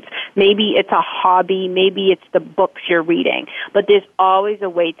influence. Maybe it's a hobby. Maybe it's the books you're reading. But there's always a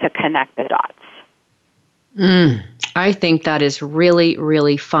way to connect the dots. I think that is really,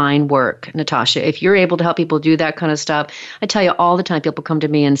 really fine work, Natasha. If you're able to help people do that kind of stuff, I tell you all the time, people come to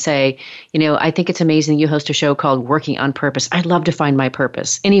me and say, you know, I think it's amazing you host a show called Working on Purpose. I'd love to find my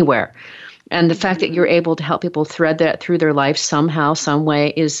purpose anywhere. And the fact that you're able to help people thread that through their life somehow, some way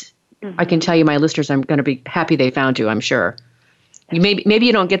is, I can tell you, my listeners, I'm going to be happy they found you, I'm sure. Maybe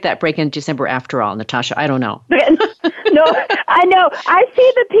you don't get that break in December after all, Natasha. I don't know. No, I know. I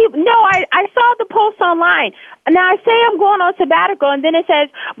see the people. No, I saw the post online. Now I say I'm going on sabbatical, and then it says,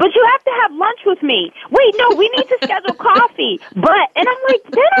 but you have to have lunch with me. Wait, no, we need to schedule coffee. And I'm like,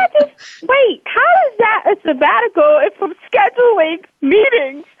 wait, how is that a sabbatical if I'm scheduling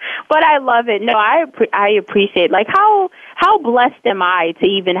meetings? But I love it. No, I appreciate it. Like, how blessed am I to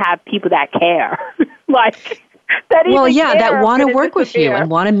even have people that care? Like, that want to work with you and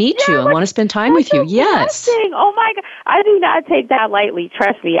want to meet you and want to spend time with you. Yes. Blessing. Oh my God. I do not take that lightly.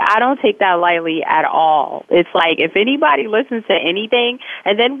 Trust me. I don't take that lightly at all. It's like if anybody listens to anything,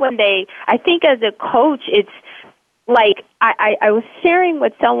 and then when I think as a coach, it's like I was sharing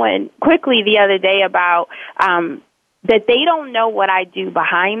with someone quickly the other day about that they don't know what I do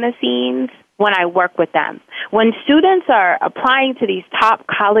behind the scenes when I work with them. When students are applying to these top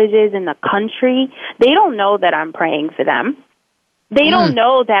colleges in the country, they don't know that I'm praying for them. They don't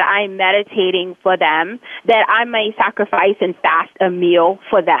know that I'm meditating for them, that I may sacrifice and fast a meal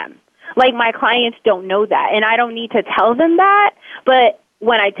for them. Like, my clients don't know that, and I don't need to tell them that, but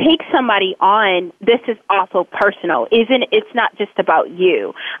when I take somebody on, this is also personal. It's not just about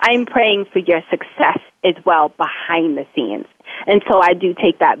you. I'm praying for your success as well behind the scenes. And so I do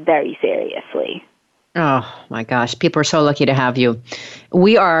take that very seriously. Oh, my gosh. People are so lucky to have you.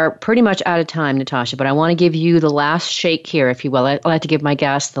 We are pretty much out of time, Natasha, but I want to give you the last shake here, if you will. I like to give my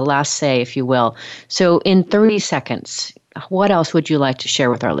guests the last say, if you will. So in 30 seconds, what else would you like to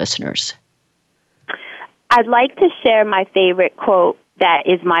share with our listeners? I'd like to share my favorite quote that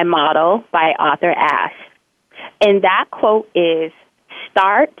is my motto by Arthur Ashe. And that quote is,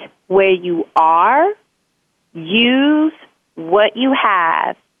 start where you are, use what you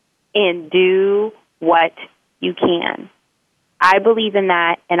have, and do what you can. I believe in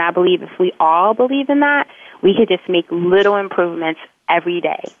that, and I believe if we all believe in that, we could just make little improvements every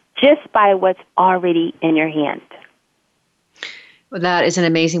day just by what's already in your hand. Well, that is an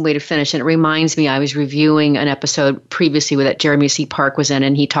amazing way to finish. And it reminds me, I was reviewing an episode previously that Jeremy C. Park was in,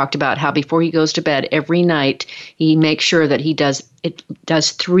 and he talked about how before he goes to bed every night, he makes sure that he does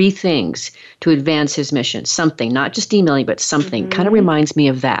 3 things to advance his mission. Something, not just emailing, but something. Kind of reminds me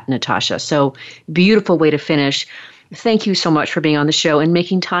of that, Natasha. So beautiful way to finish. Thank you so much for being on the show and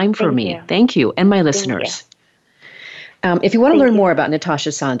making time for me. Thank you. And my listeners. If you want to learn more about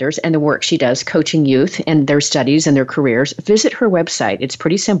Natasha Saunders and the work she does coaching youth and their studies and their careers, visit her website. It's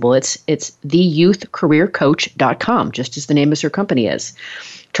pretty simple. It's theyouthcareercoach.com, just as the name of her company is.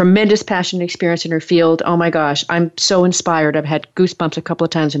 Tremendous passion and experience in her field. Oh my gosh, I'm so inspired. I've had goosebumps a couple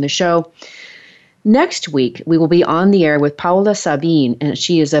of times in the show. Next week, we will be on the air with Paola Sabin, and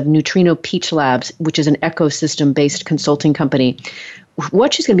she is of Neutrino Peach Labs, which is an ecosystem-based consulting company.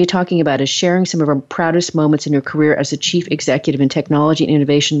 What she's going to be talking about is sharing some of her proudest moments in her career as a chief executive in technology and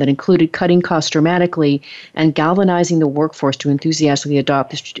innovation that included cutting costs dramatically and galvanizing the workforce to enthusiastically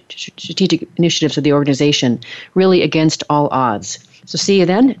adopt the strategic initiatives of the organization, really against all odds. So see you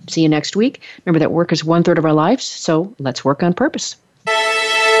then. See you next week. Remember that work is 1/3 of our lives, so let's work on purpose.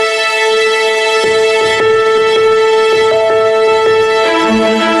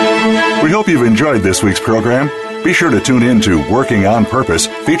 We hope you've enjoyed this week's program. Be sure to tune in to Working on Purpose,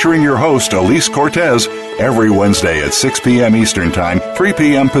 featuring your host, Elise Cortez, every Wednesday at 6 p.m. Eastern Time, 3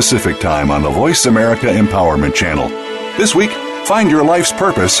 p.m. Pacific Time on the Voice America Empowerment Channel. This week, find your life's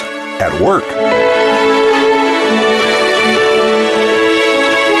purpose at work.